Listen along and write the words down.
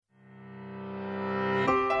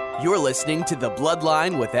You're listening to The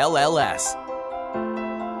Bloodline with LLS.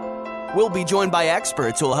 We'll be joined by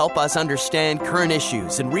experts who will help us understand current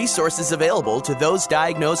issues and resources available to those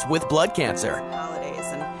diagnosed with blood cancer. Holidays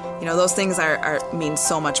and, those things mean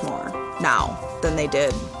so much more now than they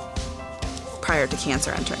did prior to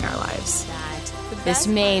cancer entering our lives. This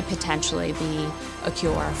may potentially be a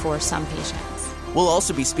cure for some patients. We'll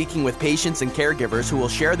also be speaking with patients and caregivers who will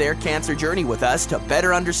share their cancer journey with us to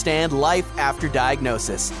better understand life after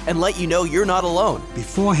diagnosis and let you know you're not alone.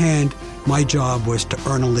 Beforehand, my job was to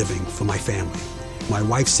earn a living for my family. My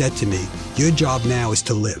wife said to me, your job now is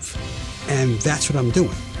to live. And that's what I'm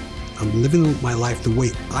doing. I'm living my life the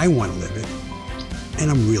way I want to live it,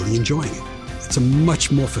 and I'm really enjoying it. It's a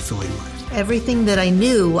much more fulfilling life. Everything that I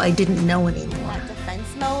knew, I didn't know anymore. That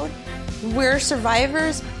defense mode, we're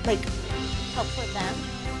survivors, help for them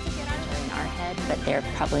to get on in our head, but they're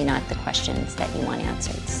probably not the questions that you want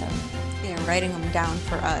answered. So, writing them down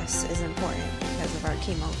for us is important because of our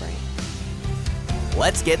chemo brain.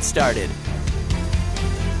 Let's get started.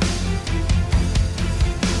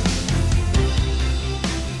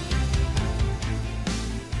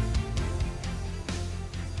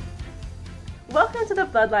 Welcome to The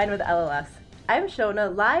Bloodline with LLS. I'm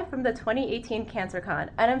Shona, live from the 2018 CancerCon,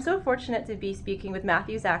 and I'm so fortunate to be speaking with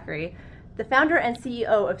Matthew Zachary, the founder and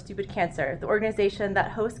CEO of Stupid Cancer, the organization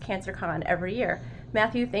that hosts CancerCon every year.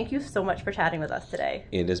 Matthew, thank you so much for chatting with us today.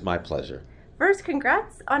 It is my pleasure. First,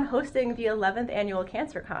 congrats on hosting the 11th annual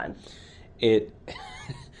CancerCon.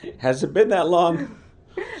 Has it been that long?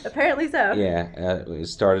 Apparently so. Yeah, it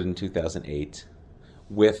started in 2008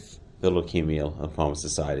 with the Leukemia Lymphoma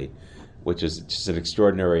Society, which is just an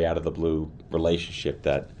extraordinary out-of-the-blue relationship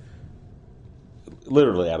that,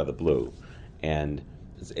 literally out of the blue. And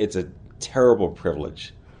it's a terrible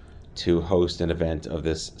privilege to host an event of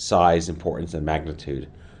this size, importance, and magnitude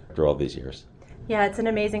after all these years. Yeah, it's an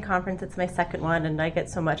amazing conference. It's my second one, and I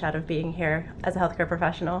get so much out of being here as a healthcare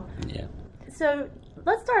professional. Yeah. So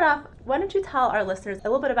let's start off. Why don't you tell our listeners a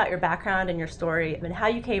little bit about your background and your story and how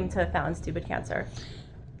you came to found Stupid Cancer?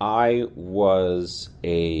 I was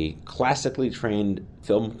a classically trained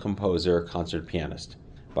film composer, concert pianist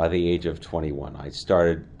by the age of 21. I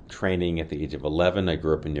started training at the age of 11. I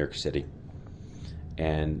grew up in New York City.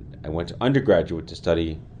 And I went to undergraduate to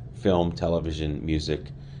study film, television, music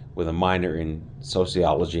with a minor in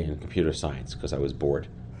sociology and computer science because I was bored.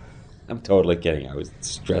 I'm totally kidding. I was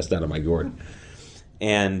stressed out of my gourd.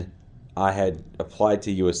 And I had applied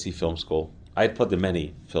to USC Film School. I had applied to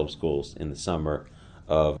many film schools in the summer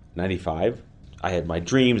of 95. I had my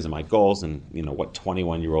dreams and my goals, and what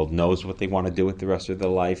 21-year-old knows what they want to do with the rest of their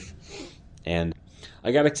life. And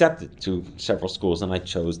I got accepted to several schools, and I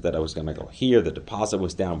chose that I was going to go here. The deposit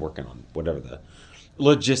was down, working on whatever the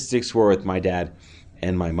logistics were with my dad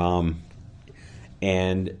and my mom.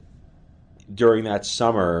 And during that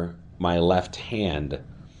summer, my left hand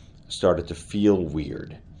started to feel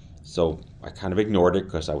weird. So I kind of ignored it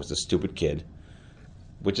because I was a stupid kid,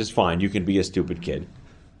 which is fine. You can be a stupid kid.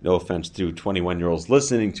 No offense to 21-year-olds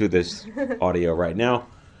listening to this audio right now.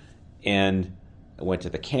 And I went to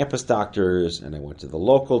the campus doctors and I went to the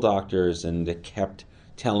local doctors, and they kept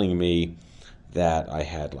telling me that I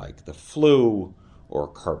had the flu or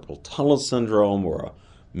carpal tunnel syndrome or a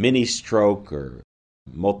mini stroke or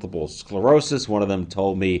multiple sclerosis. One of them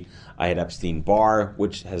told me I had Epstein-Barr,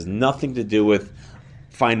 which has nothing to do with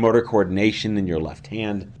fine motor coordination in your left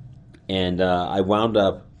hand. And I wound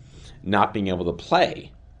up not being able to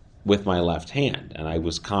play with my left hand. And I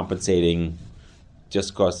was compensating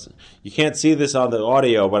just because you can't see this on the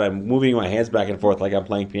audio, but I'm moving my hands back and forth like I'm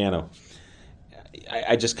playing piano.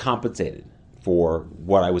 I just compensated for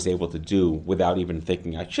what I was able to do without even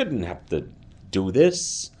thinking I shouldn't have to do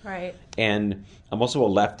this. Right. And I'm also a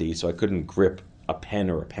lefty, so I couldn't grip a pen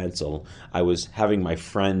or a pencil. I was having my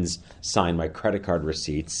friends sign my credit card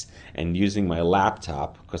receipts and using my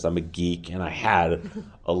laptop because I'm a geek, and I had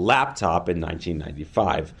a laptop in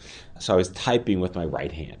 1995. So I was typing with my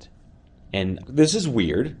right hand. And this is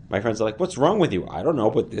weird. My friends are like, what's wrong with you? I don't know,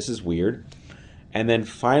 but this is weird. And then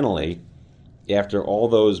finally, after all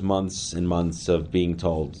those months and months of being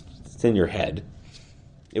told, it's in your head,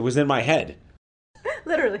 it was in my head.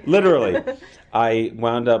 Literally. I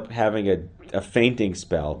wound up having a fainting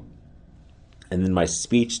spell, and then my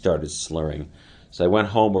speech started slurring. So I went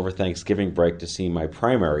home over Thanksgiving break to see my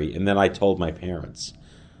primary, and then I told my parents,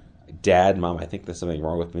 Dad, Mom, I think there's something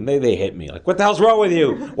wrong with me. And they hit me, like, what the hell's wrong with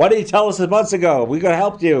you? Why didn't you tell us months ago? We could have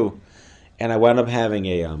helped you. And I wound up having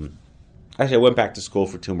actually I went back to school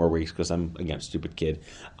for 2 more weeks because I'm, again, a stupid kid.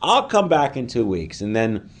 I'll come back in 2 weeks, and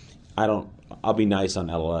then I'll be nice on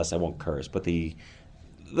LLS. I won't curse, but the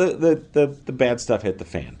bad stuff hit the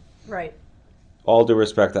fan. Right. All due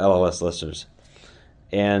respect to LLS listeners.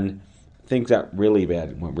 And things got really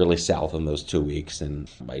bad, went really south in those 2 weeks, and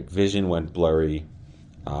my vision went blurry.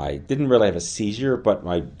 I didn't really have a seizure, but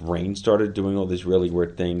my brain started doing all these really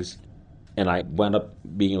weird things. And I wound up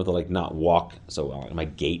being able to like not walk so well. My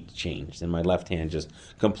gait changed, and my left hand just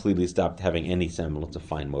completely stopped having any semblance of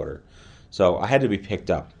fine motor. So I had to be picked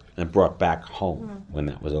up and brought back home when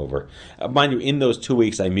that was over. Mind you, in those 2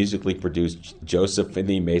 weeks, I musically produced Joseph and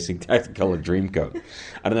the Amazing Technicolor Dreamcoat.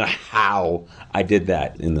 I don't know how I did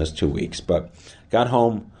that in those 2 weeks, but got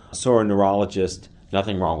home, saw a neurologist,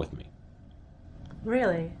 nothing wrong with me.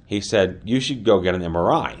 Really? He said, you should go get an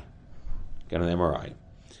MRI. Get an MRI.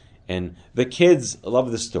 And the kids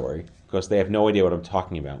love this story because they have no idea what I'm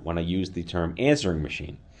talking about when I use the term answering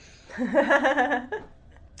machine.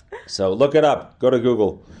 So look it up. Go to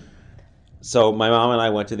Google. So my mom and I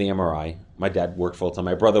went to the MRI. My dad worked full-time.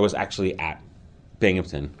 My brother was actually at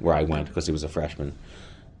Binghamton where I went because he was a freshman.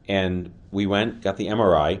 And we went, got the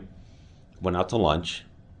MRI, went out to lunch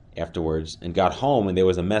afterwards, and got home, and there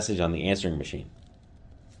was a message on the answering machine.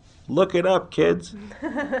 Look it up, kids.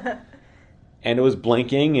 And it was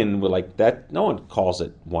blinking, and we're like, that. No one calls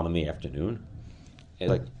at 1 in the afternoon. It's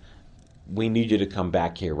like, we need you to come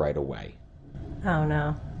back here right away. Oh,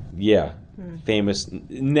 no. Yeah. Famous,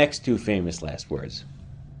 next to famous last words.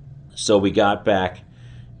 So we got back,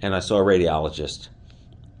 and I saw a radiologist,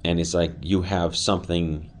 and he's like, you have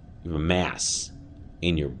something, you have a mass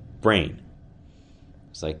in your brain.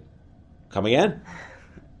 It's like, come again?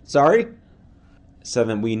 Sorry? So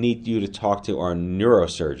then we need you to talk to our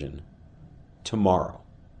neurosurgeon tomorrow.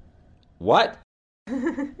 What?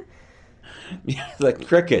 Like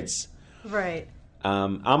crickets. Right.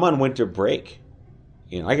 I'm on winter break.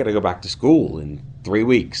 You know, I got to go back to school in 3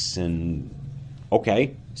 weeks, and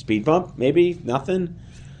okay, speed bump, maybe nothing.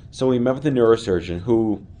 So we met with the neurosurgeon,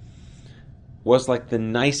 who was like the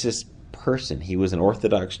nicest person. He was an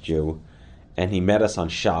Orthodox Jew, and he met us on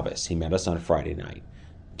Shabbos. He met us on Friday night,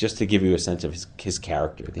 just to give you a sense of his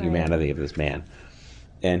character, the humanity of this man.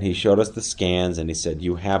 And he showed us the scans, and he said,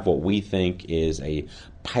 you have what we think is a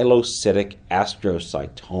pilocytic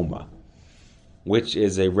astrocytoma, which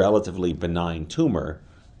is a relatively benign tumor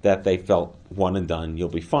that they felt, one and done, you'll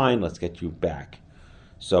be fine, let's get you back.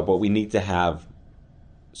 So, but we need to have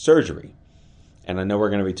surgery. And I know we're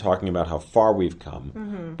going to be talking about how far we've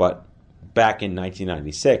come, but back in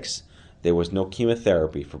 1996, there was no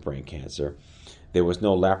chemotherapy for brain cancer. There was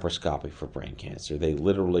no laparoscopy for brain cancer. They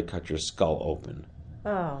literally cut your skull open.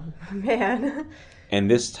 Oh, man. And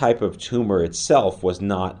this type of tumor itself was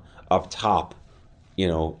not up top, you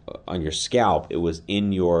know, on your scalp. It was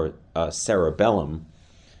in your cerebellum,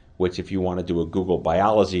 which if you want to do a Google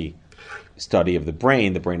biology study of the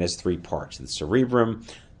brain has 3 parts: the cerebrum,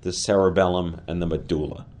 the cerebellum, and the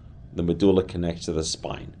medulla. The medulla connects to the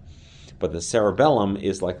spine. But the cerebellum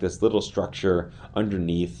is like this little structure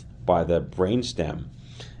underneath by the brainstem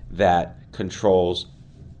that controls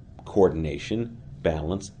coordination,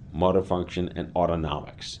 balance, motor function, and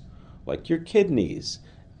autonomics, like your kidneys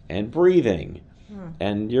and breathing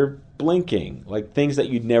and your blinking, like things that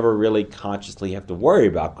you'd never really consciously have to worry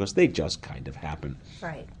about because they just kind of happen.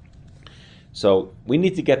 Right. So we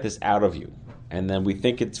need to get this out of you, and then we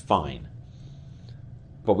think it's fine.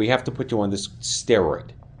 But we have to put you on this steroid,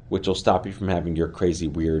 which will stop you from having your crazy,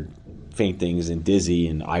 weird faintings and dizzy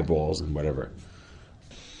and eyeballs and whatever.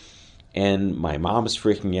 And my mom's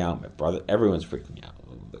freaking out, my brother, everyone's freaking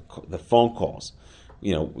out. The phone calls.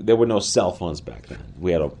 You know, there were no cell phones back then.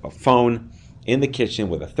 We had a phone in the kitchen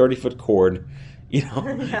with a 30-foot cord, you know,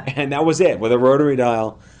 and that was it, with a rotary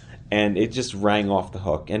dial, and it just rang off the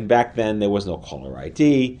hook. And back then, there was no caller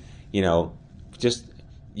ID, you know, just,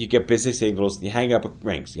 you get busy signals, you hang up, it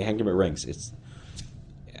rings, you hang up, it rings.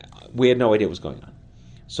 We had no idea what was going on.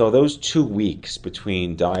 So those 2 weeks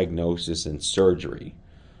between diagnosis and surgery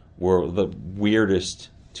were the weirdest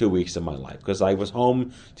 2 weeks of my life, because I was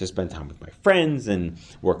home to spend time with my friends and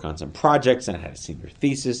work on some projects, and I had a senior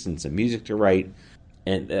thesis and some music to write,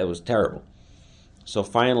 and it was terrible. So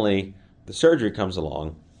finally, the surgery comes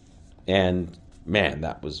along, and man,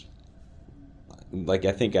 that was like,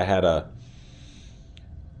 I think I had a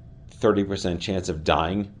 30% chance of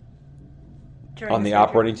dying on the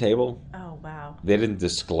operating table. Oh, wow. They didn't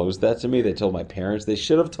disclose that to me. They told my parents. They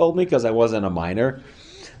should have told me because I wasn't a minor.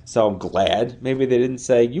 So I'm glad maybe they didn't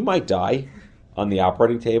say, you might die on the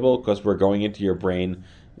operating table because we're going into your brain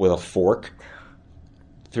with a fork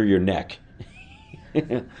through your neck.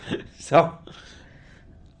 So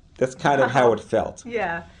that's kind of how it felt.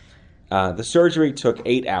 Yeah. The surgery took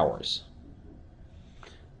 8 hours.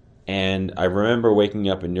 And I remember waking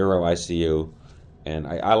up in neuro ICU And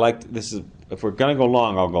I like, this is, if we're going to go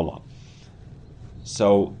long, I'll go long.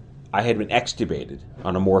 So I had been extubated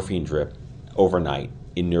on a morphine drip overnight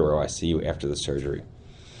in neuro ICU after the surgery.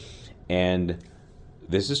 And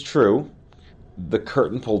this is true. The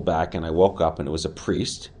curtain pulled back and I woke up and it was a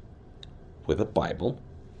priest with a Bible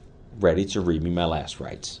ready to read me my last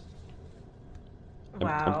rites.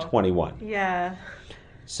 Wow. I'm 21. Yeah.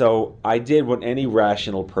 So I did what any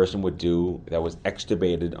rational person would do that was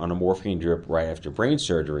extubated on a morphine drip right after brain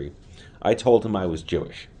surgery. I told him I was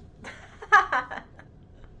Jewish.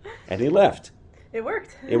 And he left. It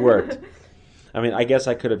worked. It worked. I mean, I guess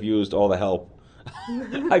I could have used all the help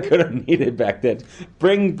I could have needed back then.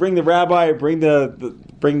 Bring the rabbi, bring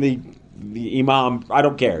the imam. I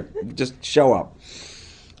don't care. Just show up.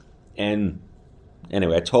 And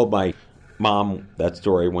anyway, I told my mom that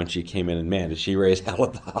story when she came in, and man, did she raise hell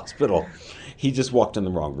at the hospital. He just walked in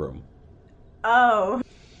the wrong room. Oh.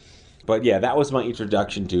 But yeah, that was my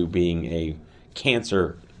introduction to being a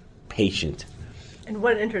cancer patient. And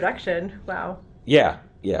what an introduction. Wow. Yeah,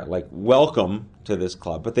 like welcome to this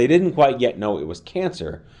club. But they didn't quite yet know it was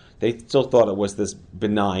cancer. They still thought it was this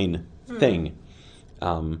benign thing.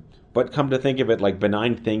 But come to think of it, like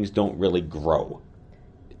benign things don't really grow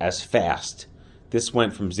as fast. This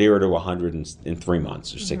went from 0 to 100 in 3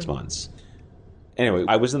 months or 6 months. Anyway,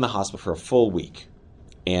 I was in the hospital for a full week.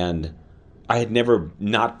 And I had never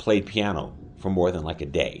not played piano for more than like a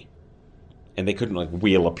day. And they couldn't like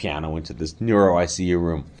wheel a piano into this neuro ICU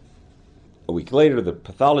room. A week later, the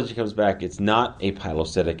pathology comes back. It's not a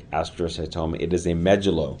pilocytic astrocytoma. It is a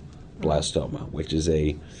medulloblastoma, which is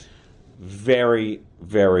a very,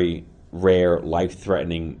 very rare,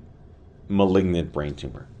 life-threatening, malignant brain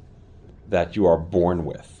tumor that you are born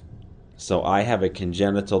with. So I have a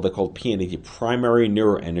congenital, they're called PNET, primary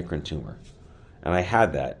neuroendocrine tumor. And I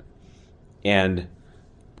had that. And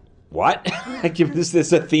what? I give this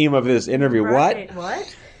a theme of this interview. Right.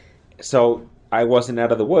 What? So I wasn't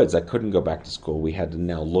out of the woods. I couldn't go back to school. We had to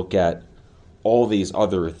now look at all these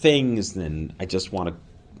other things, and I just want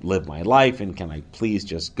to live my life, and can I please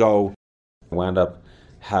just go? I wound up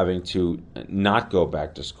having to not go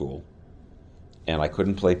back to school, and I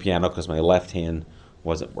couldn't play piano because my left hand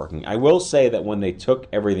wasn't working. I will say that when they took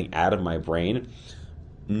everything out of my brain,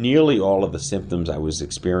 nearly all of the symptoms I was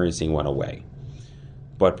experiencing went away.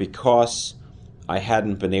 But because I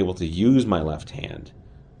hadn't been able to use my left hand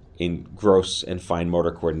in gross and fine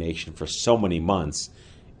motor coordination for so many months,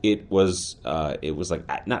 it was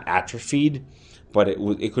like not atrophied, but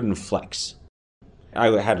it couldn't flex.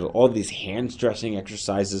 I had all these hand stressing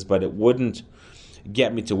exercises, but it wouldn't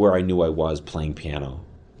get me to where I knew I was playing piano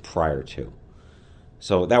prior to.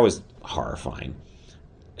 So that was horrifying.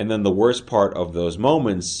 And then the worst part of those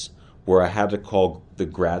moments where I had to call the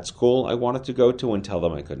grad school I wanted to go to and tell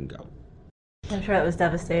them I couldn't go. I'm sure that was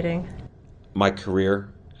devastating. My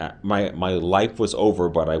career, my life was over,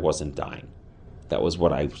 but I wasn't dying. That was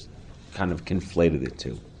what I kind of conflated it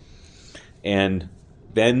to. And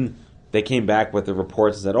then they came back with the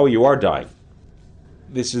reports and said, oh, you are dying.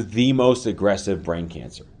 This is the most aggressive brain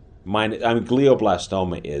cancer.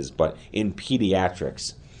 Glioblastoma is, but in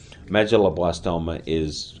pediatrics, medulloblastoma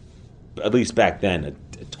is, at least back then,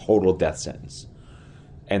 a total death sentence.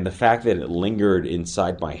 And the fact that it lingered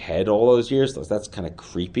inside my head all those years, that's kind of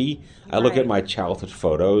creepy. Right. I look at my childhood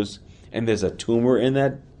photos, and there's a tumor in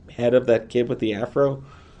that head of that kid with the afro.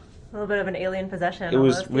 A little bit of an alien possession. It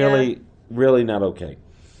was really not okay.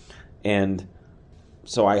 And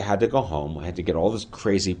so I had to go home. I had to get all this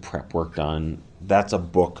crazy prep work done. That's a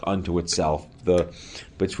book unto itself.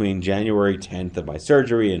 Between January 10th of my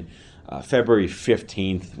surgery and February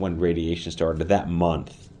 15th when radiation started, that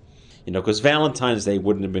month. Because Valentine's Day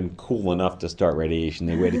wouldn't have been cool enough to start radiation.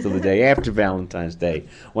 They waited till the day after Valentine's Day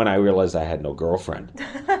when I realized I had no girlfriend.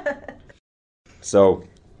 So,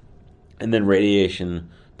 and then radiation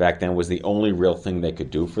back then was the only real thing they could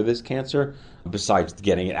do for this cancer, besides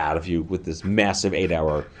getting it out of you with this massive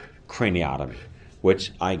 8-hour craniotomy,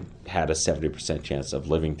 which I had a 70% chance of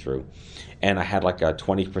living through. And I had like a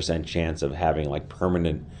 20% chance of having like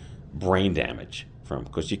permanent brain damage from,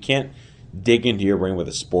 because you can't dig into your brain with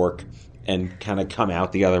a spork and kind of come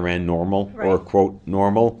out the other end normal, right, or quote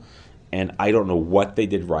normal. And I don't know what they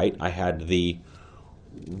did right. I had the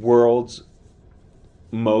world's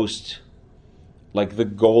most, like the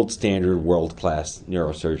gold standard world-class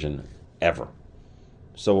neurosurgeon ever.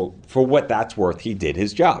 So for what that's worth, he did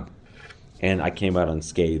his job. And I came out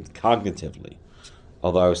unscathed cognitively,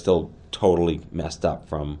 although I was still totally messed up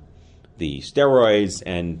from the steroids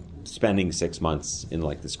and spending 6 months in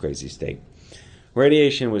like this crazy state.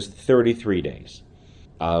 Radiation was 33 days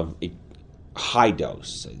of high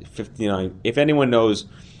dose, 59. If anyone knows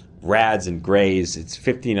RADs and Grays, it's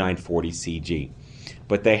 5940 CG.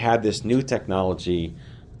 But they had this new technology,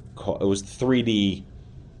 it was 3D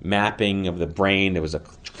mapping of the brain. There was a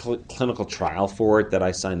clinical trial for it that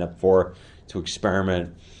I signed up for to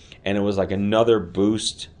experiment. And it was like another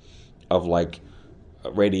boost of like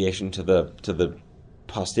radiation to the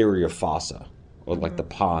posterior fossa, or like the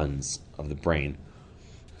pons of the brain.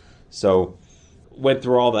 So went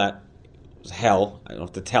through all that. It was hell. I don't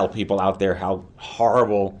have to tell people out there how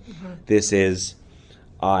horrible this is.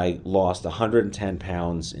 I lost 110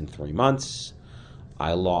 pounds in 3 months.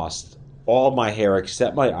 I lost all my hair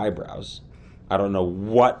except my eyebrows. I don't know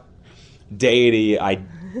what deity I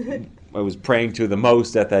was praying to the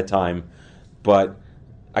most at that time, but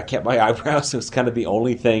I kept my eyebrows. It was kind of the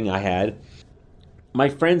only thing I had. My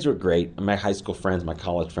friends were great. My high school friends, my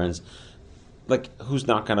college friends. Like, who's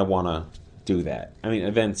not going to want to do that? I mean,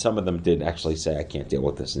 and then some of them did actually say, I can't deal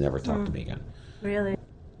with this, and never talk to me again. Really?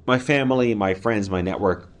 My family, my friends, my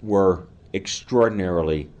network were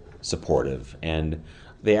extraordinarily supportive, and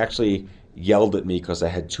they actually yelled at me because I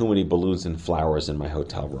had too many balloons and flowers in my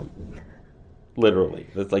hotel room. Literally.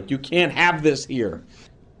 It's like, you can't have this here.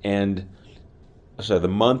 And so the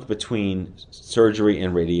month between surgery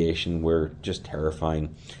and radiation were just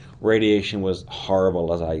terrifying. Radiation was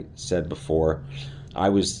horrible, as I said before. I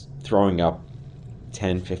was throwing up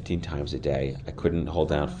 10, 15 times a day. I couldn't hold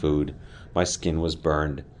down food. My skin was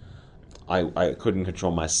burned. I couldn't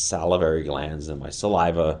control my salivary glands, and my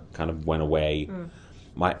saliva kind of went away.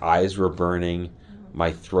 My eyes were burning.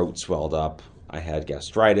 My throat swelled up. I had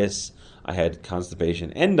gastritis. I had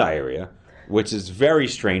constipation and diarrhea, which is very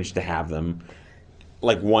strange to have them.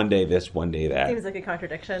 Like one day this, one day that. Seems like a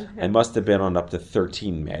contradiction. I must have been on up to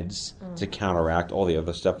 13 meds to counteract all the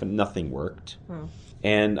other stuff, and nothing worked.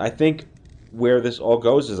 And I think where this all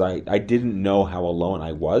goes is I didn't know how alone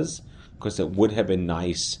I was, because it would have been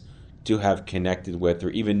nice to have connected with or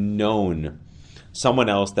even known someone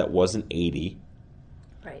else that wasn't 80,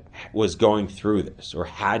 was going through this or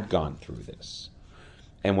had gone through this.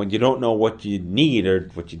 And when you don't know what you need or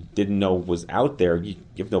what you didn't know was out there, you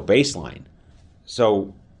have no baseline.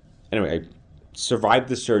 So anyway, I survived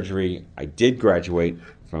the surgery. I did graduate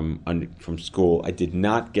from school. I did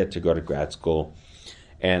not get to go to grad school.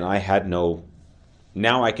 And I had no,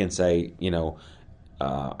 now I can say,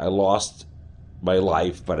 I lost my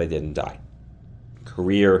life, but I didn't die.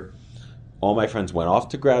 Career, all my friends went off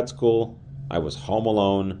to grad school. I was home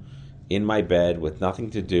alone in my bed with nothing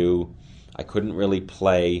to do. I couldn't really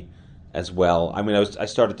play as well. I mean, I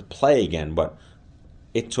started to play again, but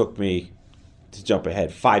it took me, to jump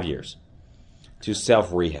ahead, 5 years to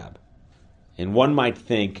self-rehab. And one might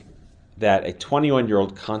think that a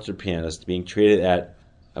 21-year-old concert pianist being treated at,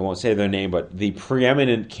 I won't say their name, but the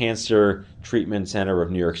preeminent cancer treatment center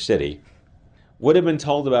of New York City, would have been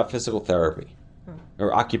told about physical therapy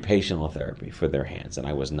or occupational therapy for their hands, and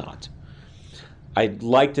I was not. I'd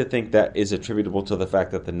like to think that is attributable to the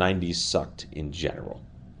fact that the 90s sucked in general.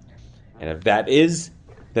 And if that is,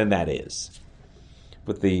 then that is.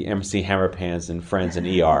 With the MC Hammer Pants and Friends and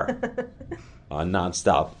ER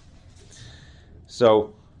nonstop.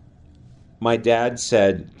 So my dad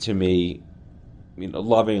said to me,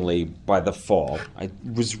 lovingly, by the fall, I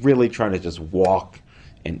was really trying to just walk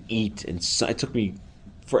and eat, and it took me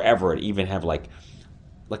forever to even have like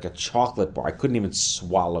a chocolate bar. I couldn't even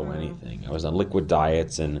swallow anything. I was on liquid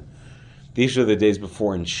diets, and these were the days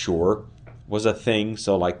before Ensure was a thing.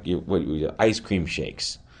 So like ice cream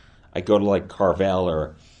shakes. I go to like Carvel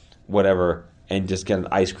or whatever and just get an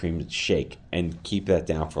ice cream shake and keep that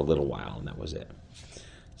down for a little while, and that was it.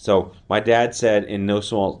 So my dad said, in no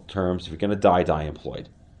small terms, if you're going to die, die employed.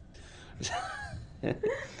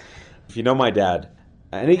 If you know my dad,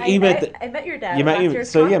 and I met your dad. You met him,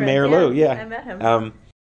 so yeah, Mayor Lou, yeah. I met him.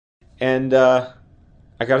 And I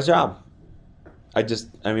got a job.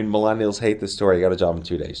 Millennials hate this story. I got a job in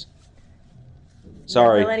 2 days.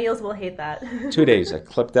 Sorry. Millennials will hate that. 2 days. I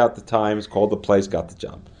clipped out the times, called the place, got the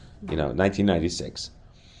job. 1996.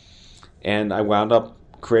 And I wound up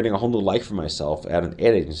creating a whole new life for myself at an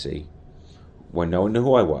ad agency where no one knew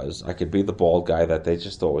who I was. I could be the bald guy that they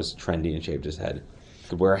just thought was trendy and shaved his head. I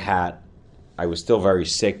could wear a hat. I was still very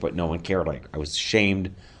sick, but no one cared. I was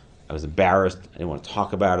ashamed. I was embarrassed. I didn't want to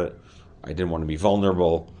talk about it. I didn't want to be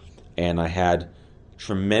vulnerable. And I had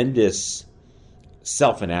tremendous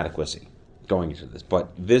self-inadequacy going into this.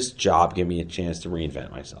 But this job gave me a chance to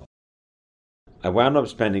reinvent myself. I wound up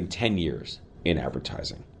spending 10 years in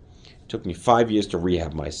advertising. It took me 5 years to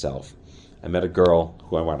rehab myself. I met a girl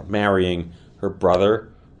who I wound up marrying. Her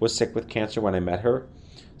brother was sick with cancer when I met her.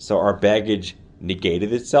 So our baggage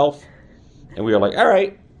negated itself. And we were like, all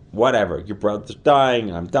right, whatever. Your brother's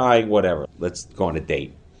dying, I'm dying, whatever. Let's go on a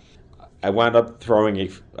date. I wound up throwing a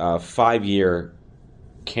 5-year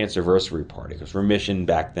cancerversary party, because remission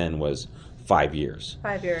back then was 5 years.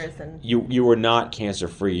 5 years. And You were not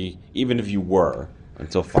cancer-free, even if you were,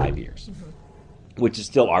 until 5 years, which is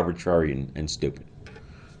still arbitrary and stupid.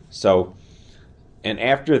 So, and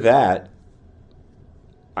after that,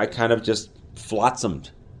 I kind of just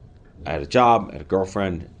flotsomed. I had a job, I had a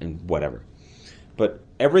girlfriend, and whatever. But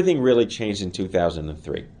everything really changed in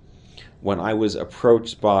 2003 when I was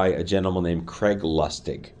approached by a gentleman named Craig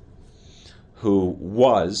Lustig, who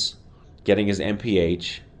was getting his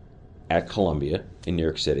MPH at Columbia in New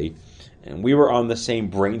York City, and we were on the same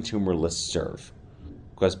brain tumor listserv.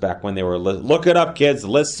 Because back when they were, look it up, kids,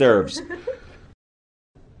 listservs.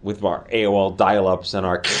 With our AOL dial-ups and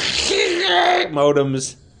our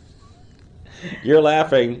modems. You're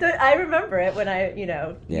laughing. I remember it when I,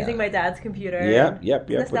 using my dad's computer. Yep.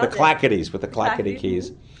 With the clacketies, with the clackety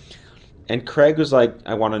keys. And Craig was like,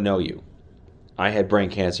 I want to know you. I had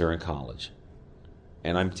brain cancer in college.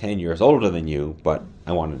 And I'm 10 years older than you, but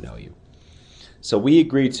I want to know you. So we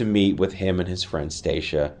agreed to meet with him and his friend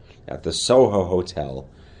Stacia at the Soho Hotel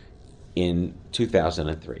in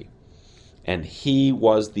 2003. And he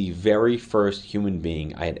was the very first human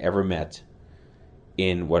being I had ever met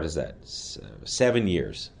in, 7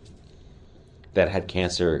 years that had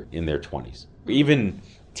cancer in their 20s. Even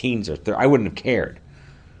teens or 30s, I wouldn't have cared.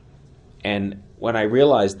 And when I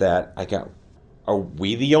realized that, I got, are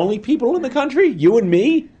we the only people in the country? You and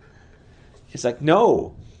me? He's like,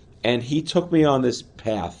 no. And he took me on this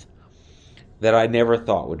path that I never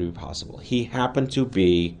thought would be possible. He happened to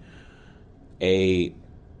be a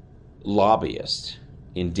lobbyist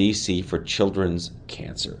in D.C. for children's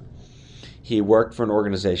cancer. He worked for an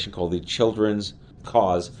organization called the Children's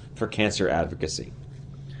Cause for Cancer Advocacy.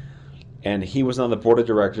 And he was on the board of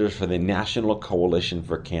directors for the National Coalition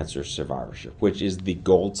for Cancer Survivorship, which is the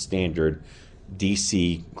gold standard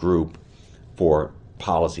D.C. group for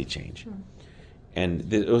policy change.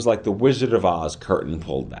 And it was like the Wizard of Oz curtain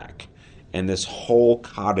pulled back. And this whole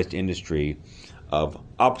cottage industry of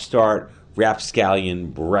upstart,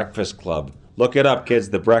 rapscallion, breakfast club. Look it up, kids,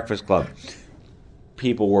 the Breakfast Club.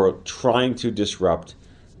 People were trying to disrupt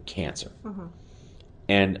cancer.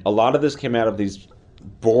 And a lot of this came out of these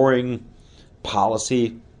boring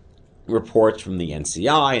policy reports from the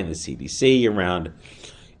NCI and the CDC around,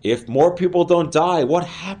 if more people don't die, what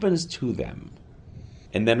happens to them?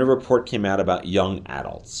 And then a report came out about young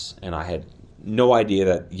adults. And I had no idea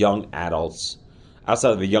that young adults,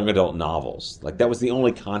 outside of the young adult novels, like that was the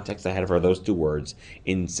only context I had for those two words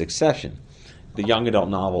in succession. The young adult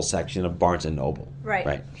novel section of Barnes & Noble.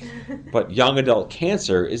 Right. But young adult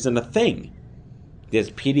cancer isn't a thing. There's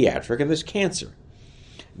pediatric and there's cancer.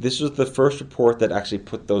 This was the first report that actually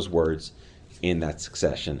put those words in that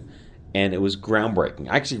succession. And it was groundbreaking.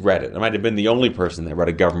 I actually read it. I might have been the only person that read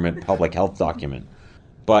a government public health document.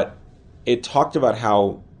 But it talked about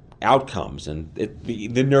how outcomes, and the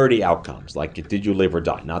nerdy outcomes, like did you live or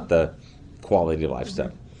die, not the quality of life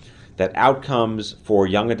stuff, that outcomes for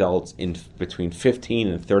young adults in between 15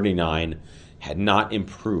 and 39 had not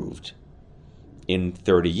improved in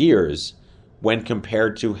 30 years when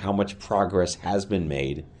compared to how much progress has been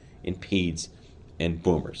made in peds and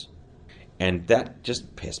boomers. And that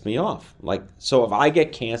just pissed me off. Like, so if I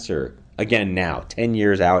get cancer again now, 10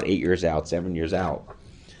 years out, 8 years out, 7 years out,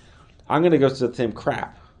 I'm going to go through the same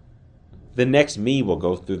crap. The next me will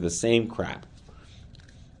go through the same crap.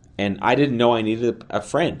 And I didn't know I needed a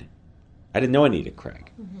friend. I didn't know I needed Craig.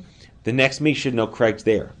 The next me should know Craig's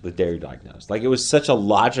there, the day you're diagnosed. Like, it was such a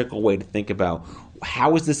logical way to think about,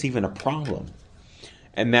 how is this even a problem?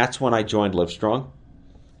 And that's when I joined Livestrong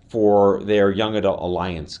for their Young Adult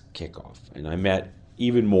Alliance kickoff. And I met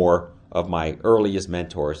even more of my earliest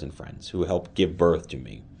mentors and friends who helped give birth to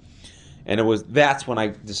me. And that's when I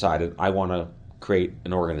decided I want to create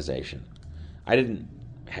an organization. I didn't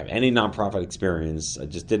have any nonprofit experience. I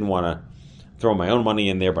just didn't want to throw my own money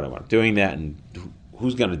in there, but I wasn't doing that. And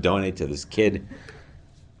who's going to donate to this kid?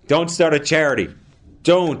 Don't start a charity.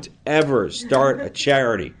 Don't ever start a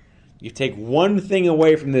charity. You take one thing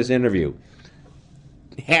away from this interview.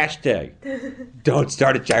 Hashtag, don't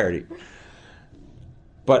start a charity.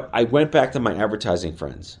 But I went back to my advertising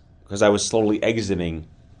friends because I was slowly exiting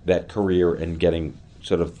that career and getting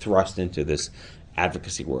sort of thrust into this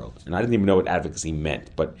advocacy world. And I didn't even know what advocacy meant.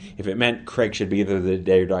 But if it meant Craig should be there the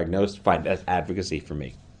day you're diagnosed, fine, that's advocacy for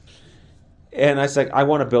me. And I said, I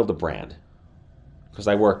want to build a brand. Because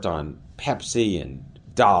I worked on Pepsi and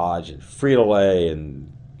Dodge and Frito-Lay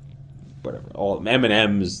and whatever, all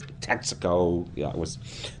M&M's, Texaco. I was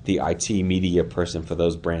the IT media person for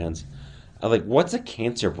those brands. I was like, what's a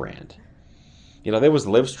cancer brand? There was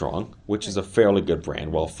Livestrong, which is a fairly good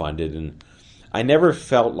brand, well-funded, and I never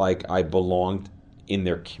felt like I belonged in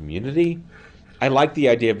their community. I like the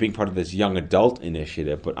idea of being part of this young adult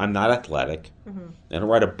initiative, but I'm not athletic. I don't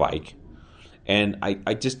ride a bike. And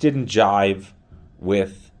I just didn't jive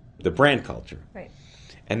with the brand culture. Right.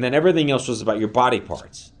 And then everything else was about your body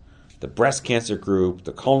parts. The breast cancer group,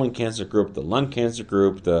 the colon cancer group, the lung cancer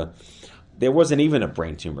group, there wasn't even a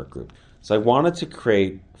brain tumor group. So I wanted to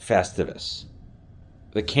create Festivus,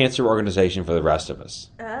 the cancer organization for the rest of us.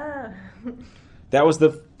 That was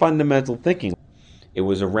the fundamental thinking. It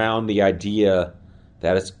was around the idea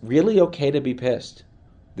that it's really okay to be pissed.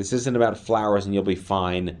 This isn't about flowers and you'll be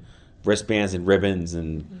fine, wristbands and ribbons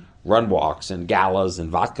and run walks and galas and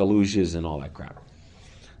vodka luges and all that crap.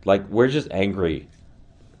 Like, we're just angry,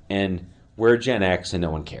 and we're Gen X and no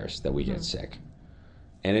one cares that we get sick.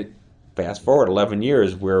 And it fast forward 11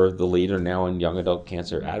 years, we're the leader now in young adult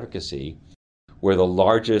cancer advocacy. We're the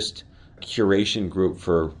largest curation group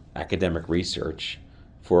for academic research,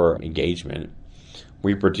 for engagement.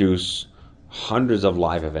 We produce hundreds of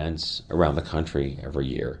live events around the country every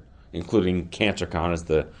year, including CancerCon as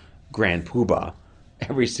the grand poobah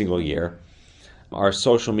every single year. Our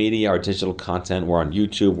social media, our digital content, we're on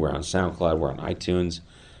YouTube, we're on SoundCloud, we're on iTunes.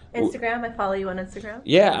 Instagram, I follow you on Instagram.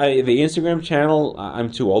 Yeah, the Instagram channel,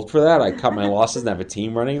 I'm too old for that. I cut my losses and have a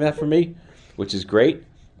team running that for me, which is great.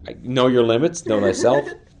 Know your limits, know thyself.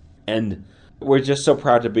 And we're just so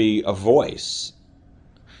proud to be a voice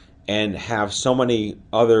and have so many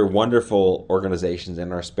other wonderful organizations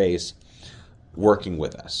in our space working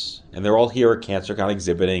with us. And they're all here at CancerCon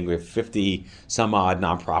exhibiting. We have 50 some odd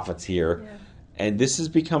nonprofits here. Yeah. And this has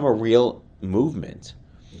become a real movement.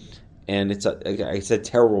 And it's I said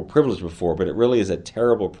terrible privilege before, but it really is a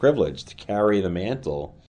terrible privilege to carry the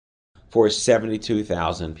mantle for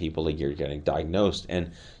 72,000 people a year getting diagnosed.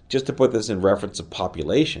 And just to put this in reference of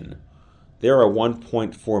population, there are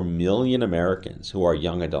 1.4 million Americans who are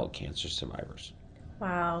young adult cancer survivors.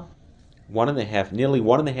 Wow. Nearly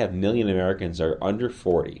 1.5 million Americans are under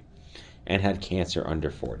 40 and had cancer under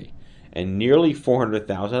 40. And nearly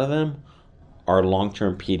 400,000 of them are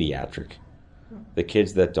long-term pediatric. The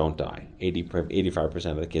kids that don't die,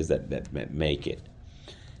 85% of the kids that make it.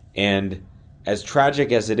 And as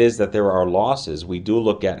tragic as it is that there are losses, we do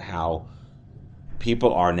look at how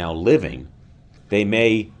people are now living. They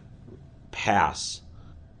may pass,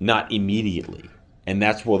 not immediately. And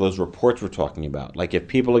that's what those reports we're talking about. Like, if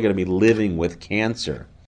people are going to be living with cancer,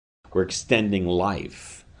 we're extending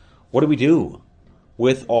life. What do we do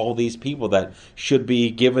with all these people that should be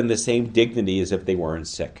given the same dignity as if they weren't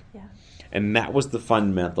sick? Yeah. And that was the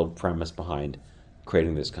fundamental premise behind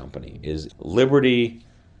creating this company, is liberty,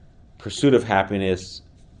 pursuit of happiness,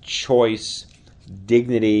 choice,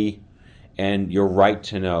 dignity, and your right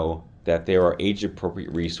to know that there are age-appropriate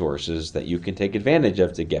resources that you can take advantage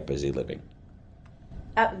of to get busy living.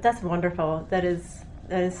 That's wonderful. That is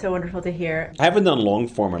so wonderful to hear. I haven't done long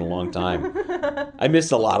form in a long time. I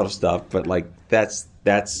miss a lot of stuff, but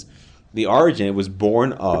that's the origin. It was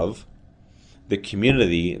born of the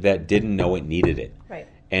community that didn't know it needed it. Right.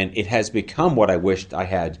 And it has become what I wished I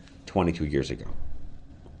had 22 years ago.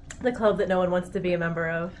 The club that no one wants to be a member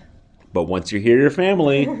of. But once you're here, you're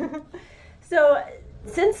family. So,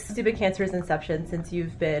 since Stupid Cancer's inception, since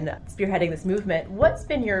you've been spearheading this movement, what's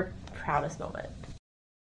been your proudest moment?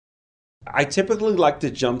 I typically like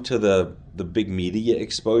to jump to the big media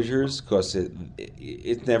exposures because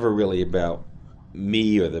it's never really about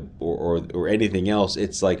me or anything else.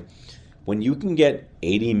 It's like when you can get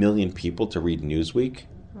 80 million people to read Newsweek,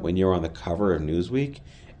 when you're on the cover of Newsweek,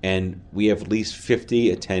 and we have at least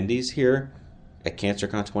 50 attendees here at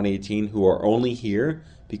CancerCon 2018 who are only here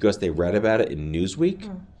because they read about it in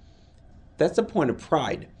Newsweek, that's a point of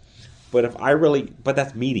pride. But but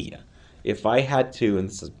that's media. If I had to, and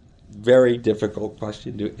this is a very difficult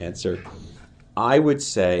question to answer, I would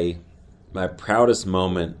say my proudest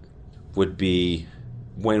moment would be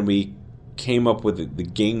when we came up with the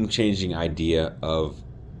game-changing idea of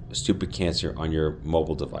Stupid Cancer on your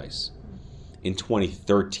mobile device. In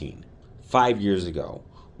 2013, 5 years ago,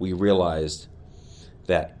 we realized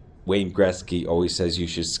that Wayne Gretzky always says you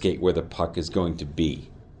should skate where the puck is going to be.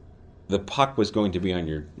 The puck was going to be on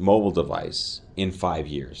your mobile device in 5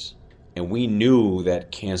 years. And we knew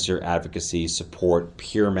that cancer advocacy, support,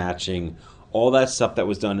 peer matching, all that stuff that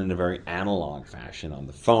was done in a very analog fashion on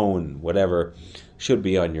the phone, whatever, should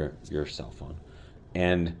be on your cell phone.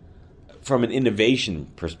 And from an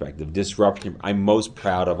innovation perspective, disruption, I'm most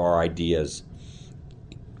proud of our ideas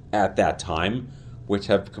at that time, which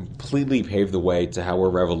have completely paved the way to how we're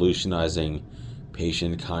revolutionizing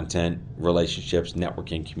patient content, relationships,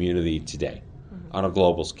 networking, community today on a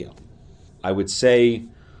global scale. I would say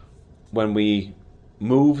when we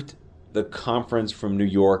moved the conference from New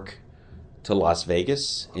York to Las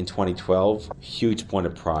Vegas in 2012, huge point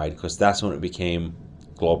of pride, because that's when it became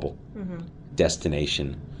global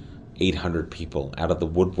destination, 800 people out of the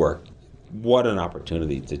woodwork. What an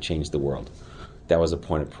opportunity to change the world. That was a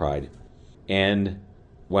point of pride. And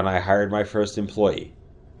when I hired my first employee,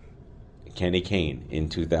 Kenny Kane, in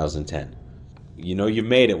 2010, you know you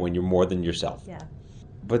made it when you're more than yourself. Yeah.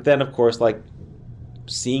 But then, of course, like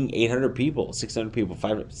seeing 800 people, 600 people,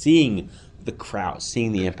 500, seeing the crowd,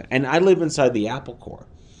 seeing the impact. And I live inside the Apple Core.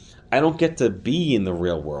 I don't get to be in the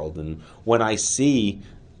real world. And when I see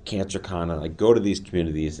CancerCon and I go to these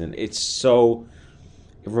communities, and it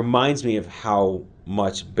reminds me of how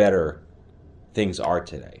much better things are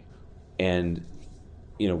today. And,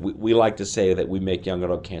 you know, we like to say that we make young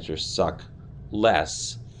adult cancer suck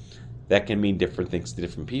less. That can mean different things to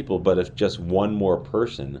different people, but if just one more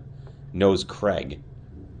person knows Craig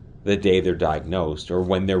the day they're diagnosed, or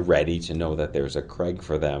when they're ready to know that there's a Craig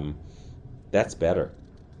for them, that's better.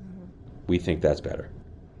 We think that's better.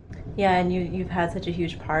 Yeah, and you've had such a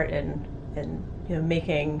huge part in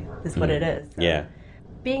making this what it is. So. Yeah.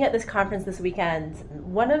 Being at this conference this weekend,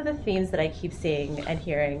 one of the themes that I keep seeing and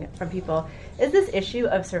hearing from people is this issue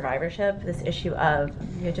of survivorship, this issue of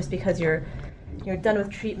just because you're done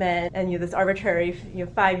with treatment and this arbitrary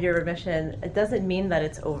 5-year remission, it doesn't mean that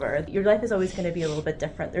it's over. Your life is always going to be a little bit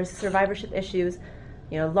different. There's survivorship issues,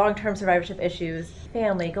 long-term survivorship issues,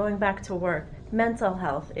 family, going back to work, mental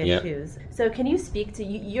health issues. Yep. So can you speak to,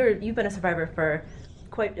 you've been a survivor for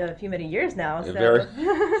quite a few many years now. So.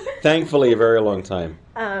 Thankfully, a very long time.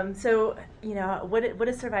 So, what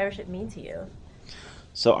does survivorship mean to you?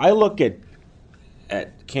 So I look at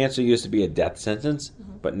cancer used to be a death sentence,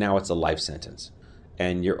 but now it's a life sentence.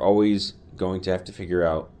 And you're always going to have to figure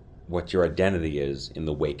out what your identity is in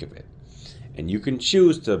the wake of it. And you can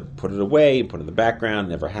choose to put it away, put it in the background,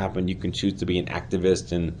 never happened. You can choose to be an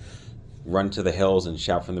activist and run to the hills and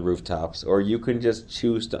shout from the rooftops. Or you can just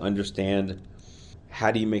choose to understand,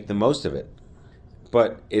 how do you make the most of it?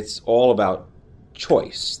 But it's all about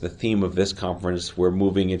choice. The theme of this conference, we're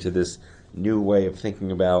moving into this new way of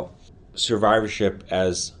thinking about survivorship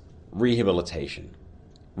as rehabilitation.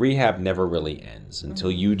 Rehab never really ends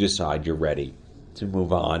until you decide you're ready to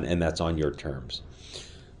move on, and that's on your terms.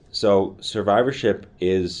 So survivorship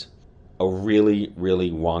is a really,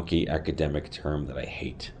 really wonky academic term that I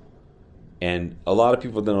hate. And a lot of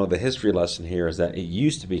people don't know the history lesson here is that it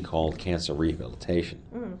used to be called cancer rehabilitation.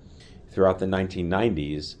 Throughout the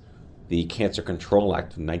 1990s, the Cancer Control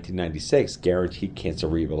Act of 1996 guaranteed cancer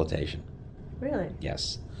rehabilitation. Really?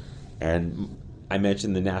 Yes. And I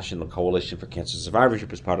mentioned the National Coalition for Cancer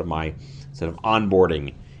Survivorship as part of my sort of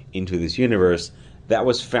onboarding into this universe. That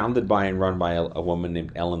was founded by and run by a woman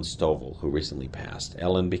named Ellen Stovall, who recently passed.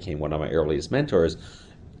 Ellen became one of my earliest mentors.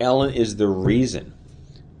 Ellen is the reason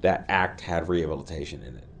that act had rehabilitation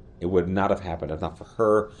in it. It would not have happened if not for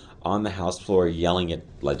her on the House floor yelling at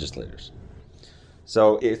legislators.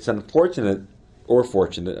 So it's unfortunate, or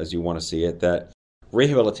fortunate as you want to see it, that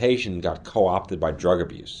rehabilitation got co-opted by drug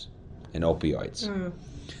abuse and opioids.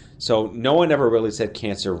 So no one ever really said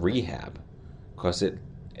cancer rehab, because it,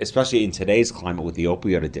 especially in today's climate with the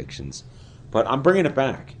opioid addictions. But I'm bringing it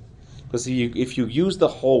back, because if you use the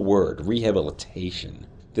whole word, rehabilitation,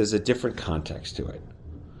 there's a different context to it.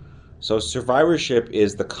 So survivorship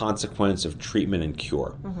is the consequence of treatment and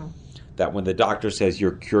cure. That when the doctor says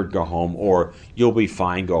you're cured, go home, or you'll be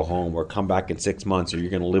fine, go home, or come back in 6 months, or you're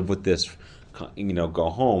going to live with this, go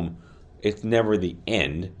home, it's never the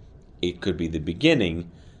end. It could be the beginning,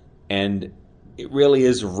 and it really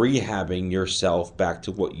is rehabbing yourself back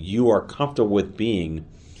to what you are comfortable with being,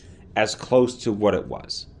 as close to what it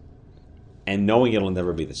was, and knowing it'll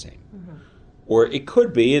never be the same. Or it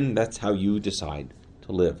could be, and that's how you decide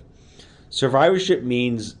to live. Survivorship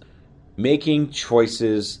means making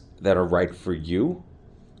choices that are right for you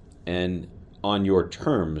and on your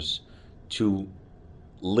terms to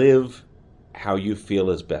live how you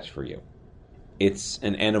feel is best for you. It's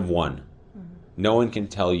an N of one. No one can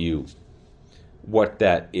tell you what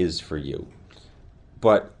that is for you.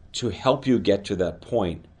 But to help you get to that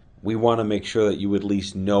point, we want to make sure that you at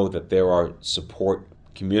least know that there are support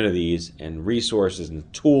communities and resources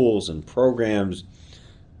and tools and programs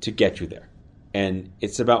to get you there. And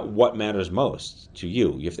it's about what matters most to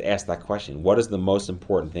you. You have to ask that question. What is the most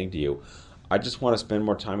important thing to you? I just want to spend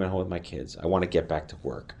more time at home with my kids. I want to get back to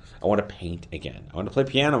work. I want to paint again. I want to play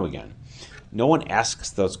piano again. No one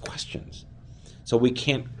asks those questions. So we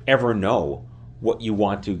can't ever know what you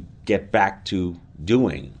want to get back to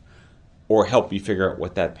doing or help you figure out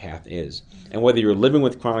what that path is. And whether you're living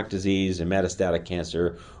with chronic disease and metastatic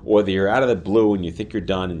cancer, or whether you're out of the blue and you think you're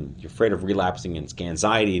done and you're afraid of relapsing and it's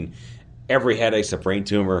anxiety and every headache's a brain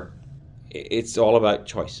tumor, it's all about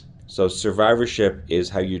choice. So survivorship is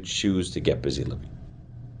how you choose to get busy living.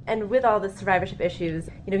 And with all the survivorship issues,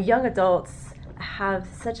 young adults have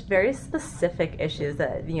such very specific issues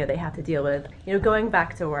that they have to deal with. Going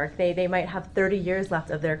back to work, they might have 30 years left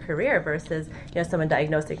of their career versus someone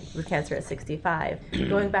diagnosed with cancer at 65.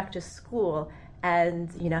 Going back to school and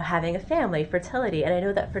having a family, fertility, and I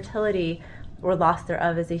know that fertility or loss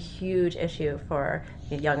thereof is a huge issue for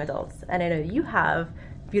young adults. And I know you have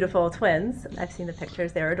beautiful twins. I've seen the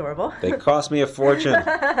pictures; they're adorable. They cost me a fortune.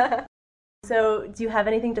 So do you have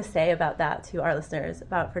anything to say about that to our listeners,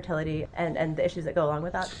 about fertility and the issues that go along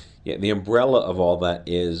with that? Yeah, the umbrella of all that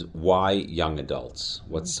is why young adults?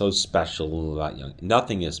 What's so special about young?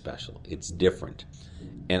 Nothing is special. It's different.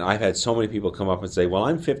 And I've had so many people come up and say, well,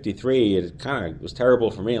 I'm 53. It kind of was terrible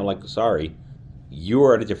for me. I'm like, sorry, you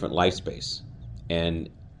are at a different life space. And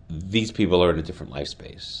these people are in a different life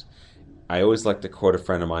space. I always like to quote a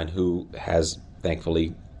friend of mine who has,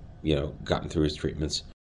 thankfully, gotten through his treatments,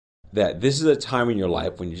 that this is a time in your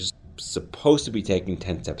life when you're just supposed to be taking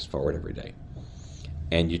 10 steps forward every day,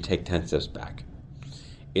 and you take 10 steps back.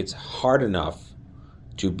 It's hard enough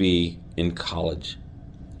to be in college,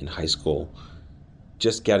 in high school,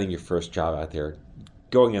 just getting your first job out there,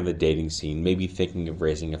 going on the dating scene, maybe thinking of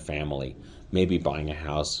raising a family, maybe buying a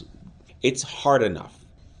house. It's hard enough.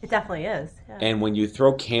 It definitely is. Yeah. And when you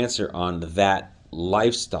throw cancer on that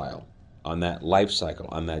lifestyle, on that life cycle,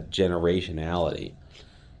 on that generationality,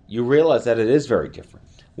 you realize that it is very different.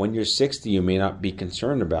 When you're 60, you may not be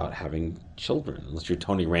concerned about having children, unless you're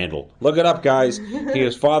Tony Randall. Look it up, guys. He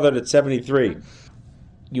was fathered at 73.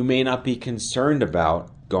 You may not be concerned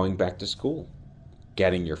about going back to school,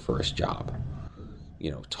 getting your first job,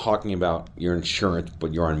 talking about your insurance,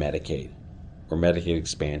 but you're on Medicaid, or Medicaid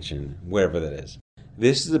expansion, whatever that is.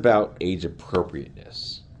 This is about age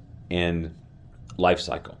appropriateness and life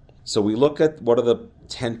cycle. So we look at what are the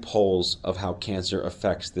 10 poles of how cancer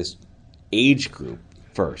affects this age group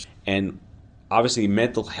first. And obviously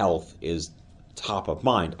mental health is top of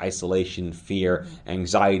mind. Isolation, fear,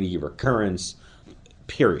 anxiety, recurrence,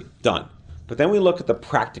 period. Done. But then we look at the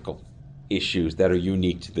practical issues that are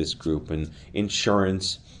unique to this group, and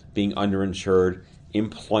insurance, being underinsured,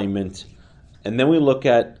 employment. And then we look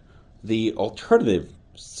at the alternative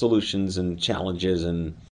solutions and challenges,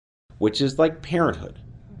 and which is like parenthood.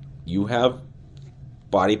 You have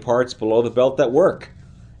body parts below the belt that work,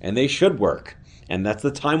 and they should work, and that's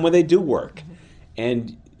the time when they do work.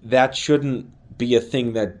 And that shouldn't be a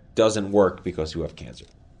thing that doesn't work because you have cancer.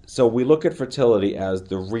 So we look at fertility as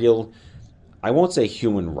the real, I won't say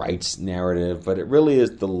human rights narrative, but it really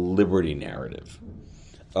is the liberty narrative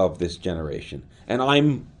of this generation. And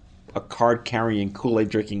I'm a card-carrying, Kool-Aid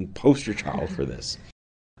drinking poster child for this.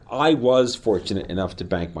 I was fortunate enough to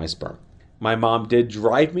bank my sperm. My mom did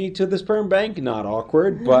drive me to the sperm bank, not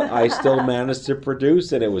awkward, but I still managed to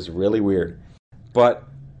produce, and it was really weird. But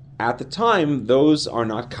at the time, those are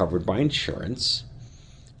not covered by insurance.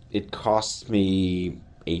 It costs me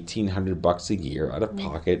 $1,800 a year out of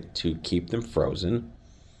pocket to keep them frozen.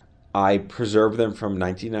 I preserved them from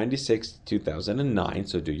 1996 to 2009,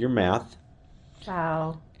 so do your math.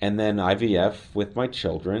 Wow. And then IVF with my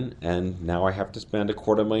children, and now I have to spend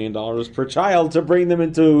 $250,000 per child to bring them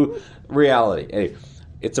into reality. Hey,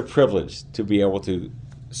 it's a privilege to be able to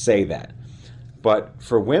say that. But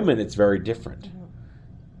for women, it's very different.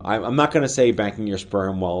 I'm not going to say banking your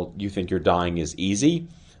sperm while you think you're dying is easy,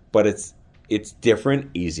 but it's different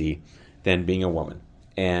easy than being a woman.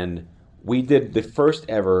 And we did the first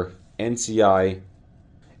ever NCI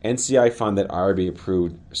funded IRB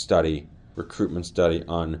approved study, recruitment study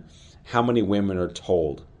on how many women are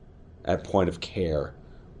told at point of care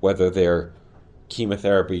whether their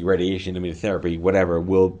chemotherapy, radiation, immunotherapy, whatever,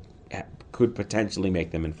 could potentially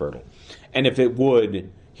make them infertile. And if it would,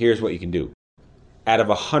 here's what you can do. Out of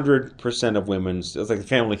 100% of women, it's like the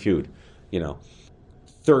Family Feud,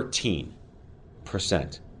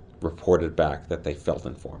 13% reported back that they felt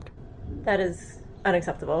informed. That is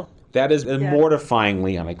unacceptable. That is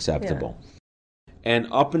mortifyingly unacceptable. Yeah. And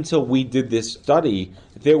up until we did this study,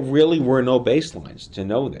 there really were no baselines to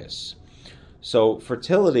know this. So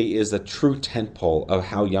fertility is a true tentpole of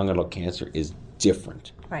how young adult cancer is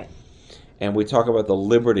different. Right. And we talk about the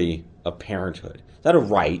liberty of parenthood. It's not a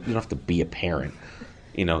right. You don't have to be a parent.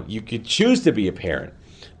 You could choose to be a parent.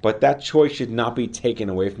 But that choice should not be taken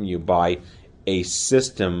away from you by a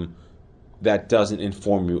system that doesn't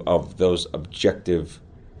inform you of those objective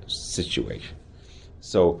situations.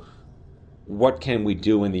 So what can we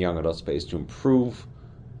do in the young adult space to improve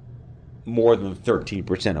more than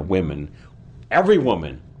 13% of women? Every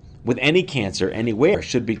woman with any cancer anywhere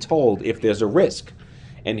should be told if there's a risk.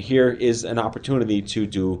 And here is an opportunity to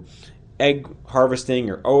do egg harvesting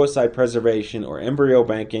or oocyte preservation or embryo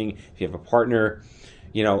banking if you have a partner,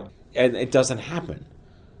 and it doesn't happen.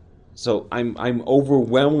 So I'm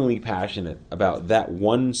overwhelmingly passionate about that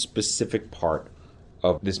one specific part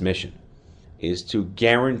of this mission, is to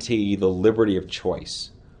guarantee the liberty of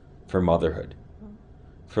choice for motherhood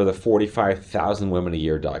for the 45,000 women a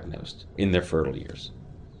year diagnosed in their fertile years.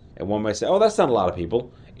 And one might say, oh, that's not a lot of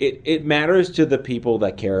people. It matters to the people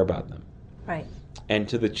that care about them. Right. And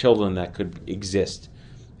to the children that could exist.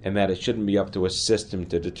 And that it shouldn't be up to a system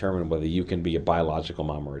to determine whether you can be a biological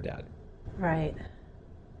mom or a dad. Right.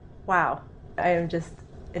 Wow. I am just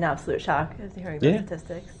in absolute shock as hearing those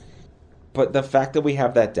statistics. But the fact that we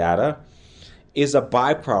have that data is a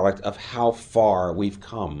byproduct of how far we've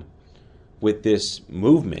come with this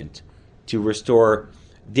movement to restore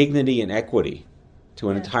dignity and equity to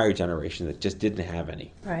an entire generation that just didn't have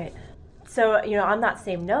any. Right. So, on that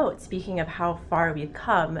same note, speaking of how far we've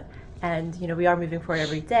come, and, we are moving forward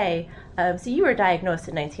every day, so you were diagnosed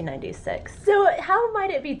in 1996. So how might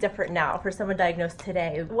it be different now for someone diagnosed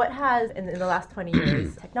today? What has, in the last 20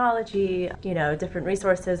 years, technology, different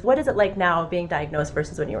resources, what is it like now being diagnosed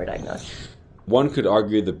versus when you were diagnosed? One could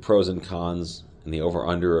argue the pros and cons and the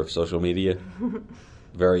over-under of social media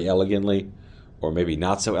very elegantly, or maybe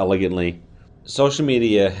not so elegantly. Social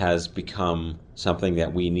media has become something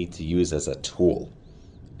that we need to use as a tool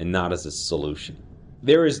and not as a solution.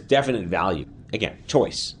 There is definite value. Again,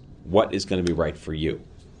 choice. What is going to be right for you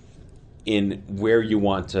in where you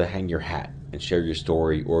want to hang your hat and share your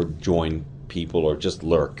story or join people or just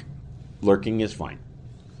lurk. Lurking is fine.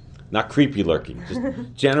 Not creepy lurking. Just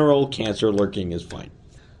general cancer lurking is fine.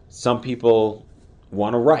 Some people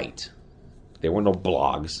want to write. There were no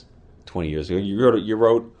blogs 20 years ago. You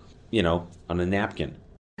wrote, on a napkin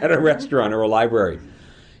at a restaurant or a library.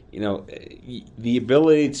 The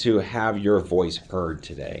ability to have your voice heard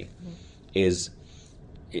today is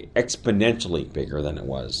exponentially bigger than it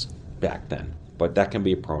was back then. But that can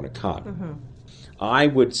be a pro and a con. Mm-hmm. I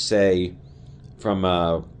would say, from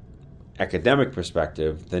an academic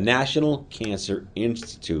perspective, the National Cancer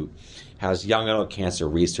Institute has young adult cancer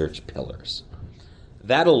research pillars.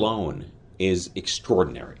 That alone is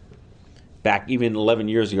extraordinary. Back even 11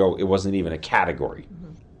 years ago, it wasn't even a category.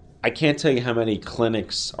 Mm-hmm. I can't tell you how many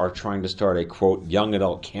clinics are trying to start a, quote, young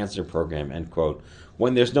adult cancer program, end quote,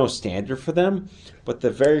 when there's no standard for them. But the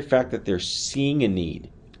very fact that they're seeing a need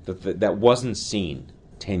that wasn't seen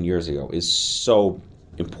 10 years ago is so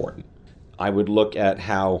important. I would look at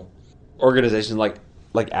how organizations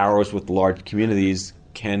like ours with large communities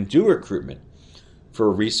can do recruitment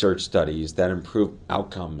for research studies that improve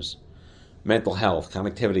outcomes, mental health,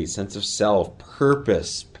 connectivity, sense of self,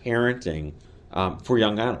 purpose, parenting for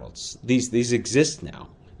young adults. These exist now.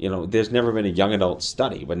 There's never been a young adult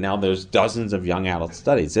study, but now there's dozens of young adult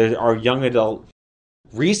studies. There are young adult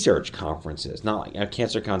research conferences, not like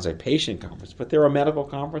CancerCon's a patient conference, but there are medical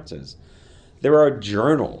conferences. There are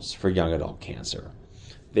journals for young adult cancer.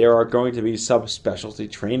 There are going to be subspecialty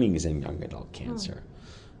trainings in young adult cancer.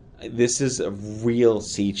 This is a real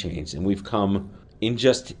sea change, and we've come in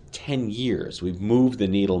just 10 years. We've moved the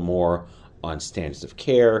needle more on standards of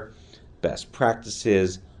care, best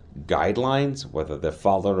practices, guidelines, whether they're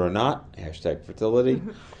followed or not, #fertility.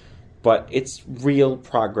 Mm-hmm. But it's real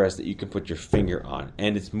progress that you can put your finger on.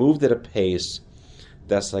 And it's moved at a pace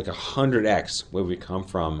that's like 100x where we come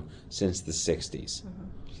from since the 60s. Mm-hmm.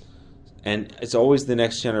 And it's always the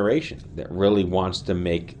next generation that really wants to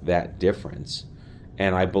make that difference.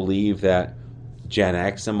 And I believe that Gen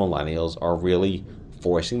X and millennials are really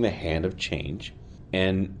forcing the hand of change.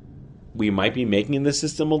 And we might be making the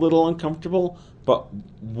system a little uncomfortable, but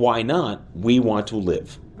why not? We want to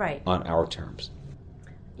live on our terms.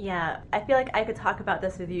 Yeah, I feel like I could talk about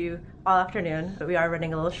this with you all afternoon, but we are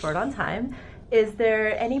running a little short on time. Is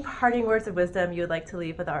there any parting words of wisdom you would like to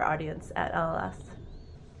leave with our audience at LLS?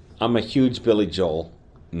 I'm a huge Billy Joel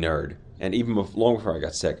nerd, and even long before I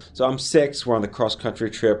got sick. So I'm 6, we're on the cross-country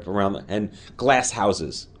trip around, and Glass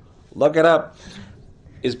Houses, look it up,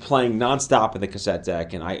 is playing nonstop in the cassette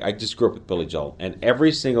deck, and I just grew up with Billy Joel. And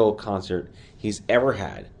every single concert he's ever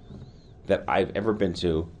had that I've ever been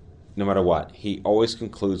to, no matter what, he always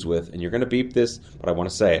concludes with, and you're going to beep this, but I want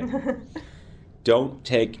to say it, don't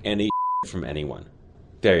take any from anyone.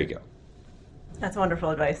 There you go. That's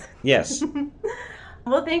wonderful advice. Yes. Well,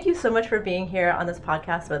 Well, thank you so much for being here on this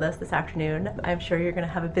podcast with us this afternoon. I'm sure you're going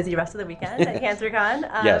to have a busy rest of the weekend at CancerCon.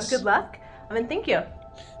 Yes. Good luck. And thank you.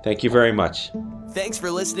 Thank you very much. Thanks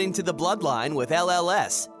for listening to The Bloodline with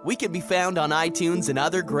LLS. We can be found on iTunes and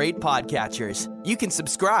other great podcatchers. You can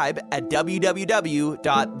subscribe at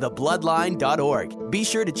www.thebloodline.org. Be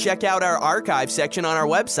sure to check out our archive section on our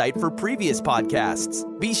website for previous podcasts.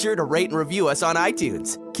 Be sure to rate and review us on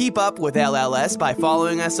iTunes. Keep up with LLS by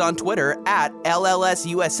following us on Twitter at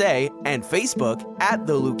LLSUSA and Facebook at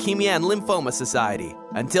the Leukemia and Lymphoma Society.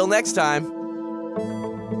 Until next time.